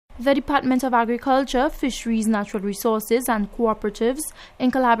The Department of Agriculture, Fisheries, Natural Resources and Cooperatives, in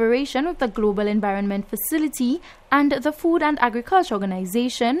collaboration with the Global Environment Facility and the Food and Agriculture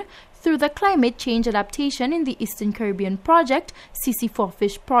Organization, through the Climate Change Adaptation in the Eastern Caribbean Project,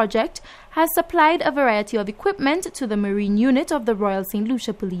 CC4Fish Project, has supplied a variety of equipment to the Marine Unit of the Royal St.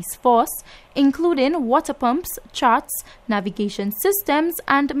 Lucia Police Force, including water pumps, charts, navigation systems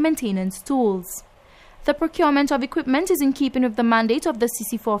and maintenance tools. The procurement of equipment is in keeping with the mandate of the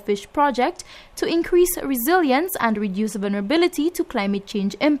CC4Fish Project to increase resilience and reduce vulnerability to climate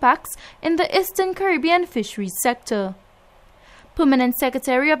change impacts in the Eastern Caribbean fisheries sector. Permanent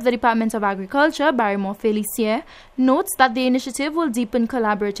Secretary of the Department of Agriculture, Barrymore Félicien, notes that the initiative will deepen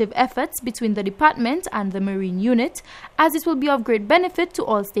collaborative efforts between the department and the Marine Unit, as it will be of great benefit to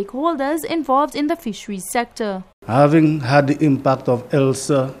all stakeholders involved in the fisheries sector. Having had the impact of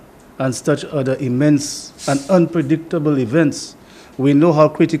ELSA and such other immense and unpredictable events, we know how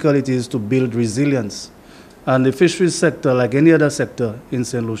critical it is to build resilience. And the fisheries sector, like any other sector in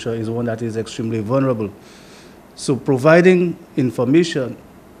St. Lucia, is one that is extremely vulnerable. So providing information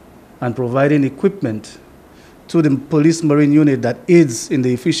and providing equipment to the police marine unit that aids in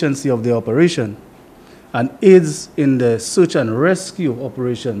the efficiency of the operation and aids in the search and rescue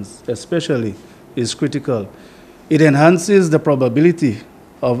operations especially is critical. It enhances the probability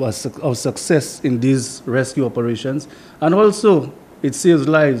of success in these rescue operations, and also it saves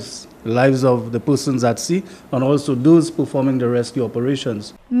lives of the persons at sea and also those performing the rescue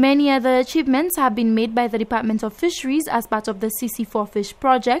operations. Many other achievements have been made by the Department of Fisheries as part of the CC4Fish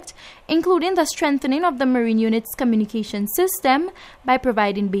project, including the strengthening of the Marine Unit's communication system by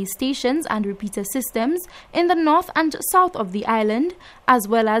providing base stations and repeater systems in the north and south of the island, as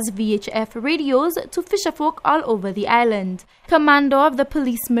well as VHF radios to fisherfolk all over the island. Commander of the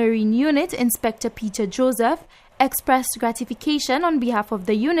Police Marine Unit, Inspector Peter Joseph, expressed gratification on behalf of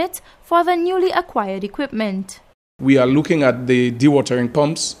the unit for the newly acquired equipment. We are looking at the dewatering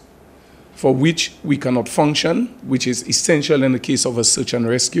pumps, for which we cannot function, which is essential in the case of a search and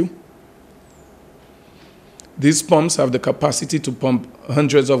rescue. These pumps have the capacity to pump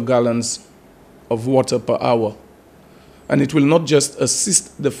hundreds of gallons of water per hour. And it will not just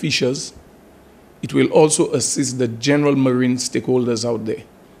assist the fishers, it will also assist the general marine stakeholders out there.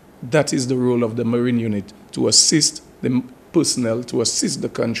 That is the role of the Marine Unit, to assist the personnel, to assist the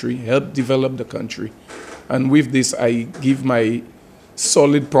country, help develop the country. And with this, I give my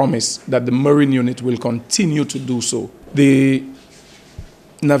solid promise that the Marine Unit will continue to do so. The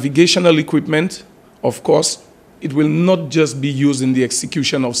navigational equipment, of course, it will not just be used in the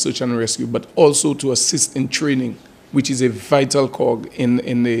execution of search and rescue, but also to assist in training, which is a vital cog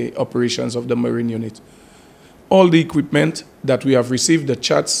in the operations of the Marine Unit. All the equipment that we have received, the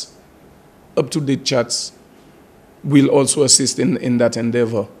charts, up-to-date charts, will also assist in that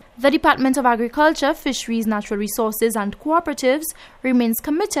endeavor. The Department of Agriculture, Fisheries, Natural Resources and Cooperatives remains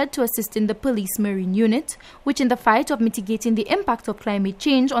committed to assisting the Police Marine Unit, which in the fight of mitigating the impact of climate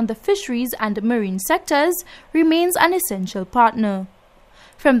change on the fisheries and marine sectors remains an essential partner.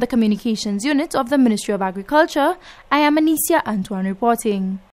 From the Communications Unit of the Ministry of Agriculture, I am Lucia reporting.